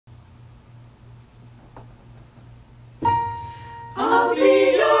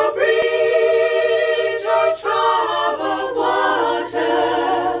be your bridge or troubled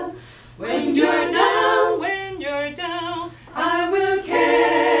water. When you're down, I will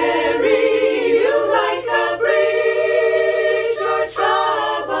carry you like a bridge or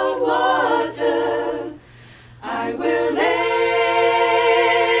troubled water. I will lay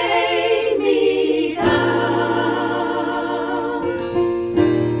me down.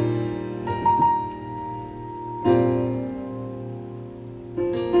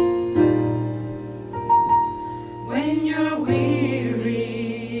 When you're weary,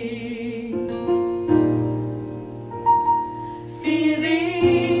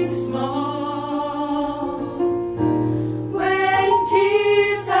 feeling small, when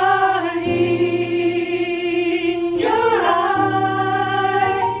tears are in your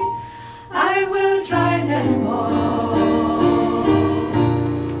eyes, I will dry them all.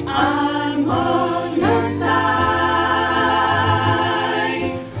 I'm on your side.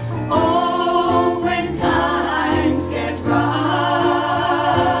 Oh, when times get rough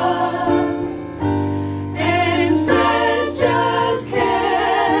and friends just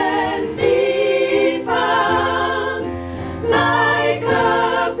can't be found, like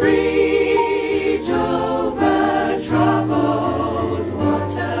a bridge over troubled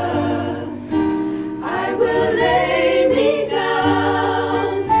water, I will lay me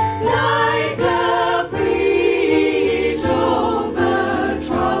down. Like a bridge over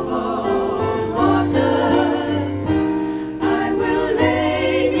troubled water, I will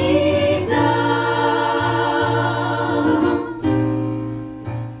lay me down.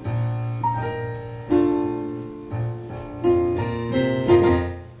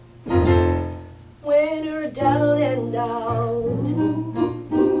 When you're down and out,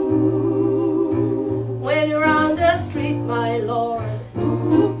 when you're on the street, my Lord,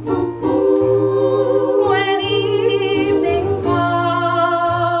 when evening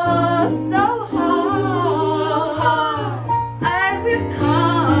falls so hard, I will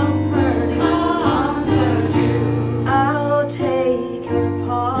comfort you. I'll take your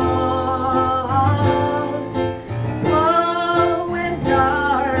part. Oh, when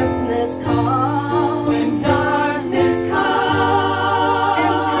darkness comes, and pain is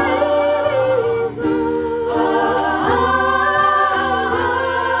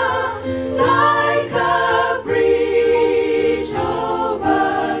like a bridge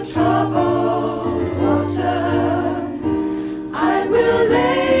over troubled water, I will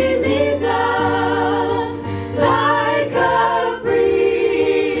lay me down. Like a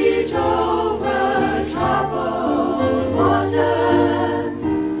bridge over troubled water,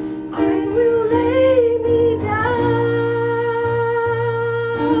 I will lay me down.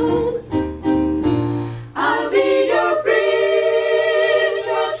 I'll be your bridge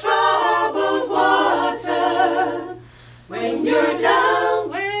or troubled water. When you're down,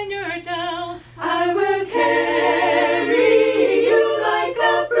 I will carry you like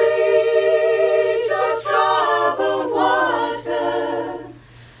a bridge or troubled water.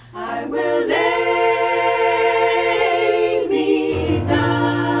 I will lay me down.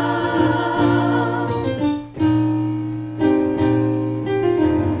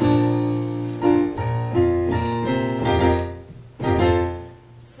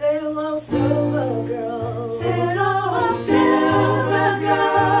 Sail on, silver girl. Sail on, silver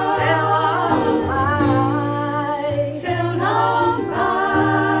girl. Sail on by. Sail on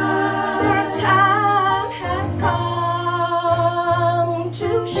by. Your time has come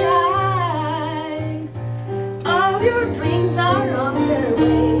to shine. All your dreams are on their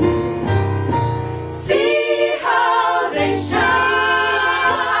way. See how they shine.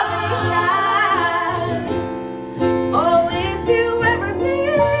 Oh, if you ever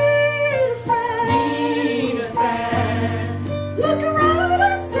need a friend, look around,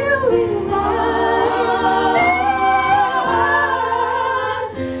 I'm sailing right.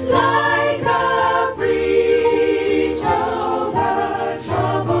 Like a bridge over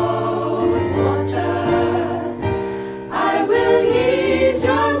troubled water, I will ease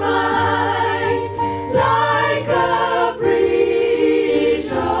your mind. Like a bridge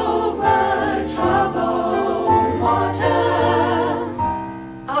over troubled water,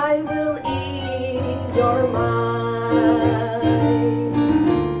 I will ease your mind.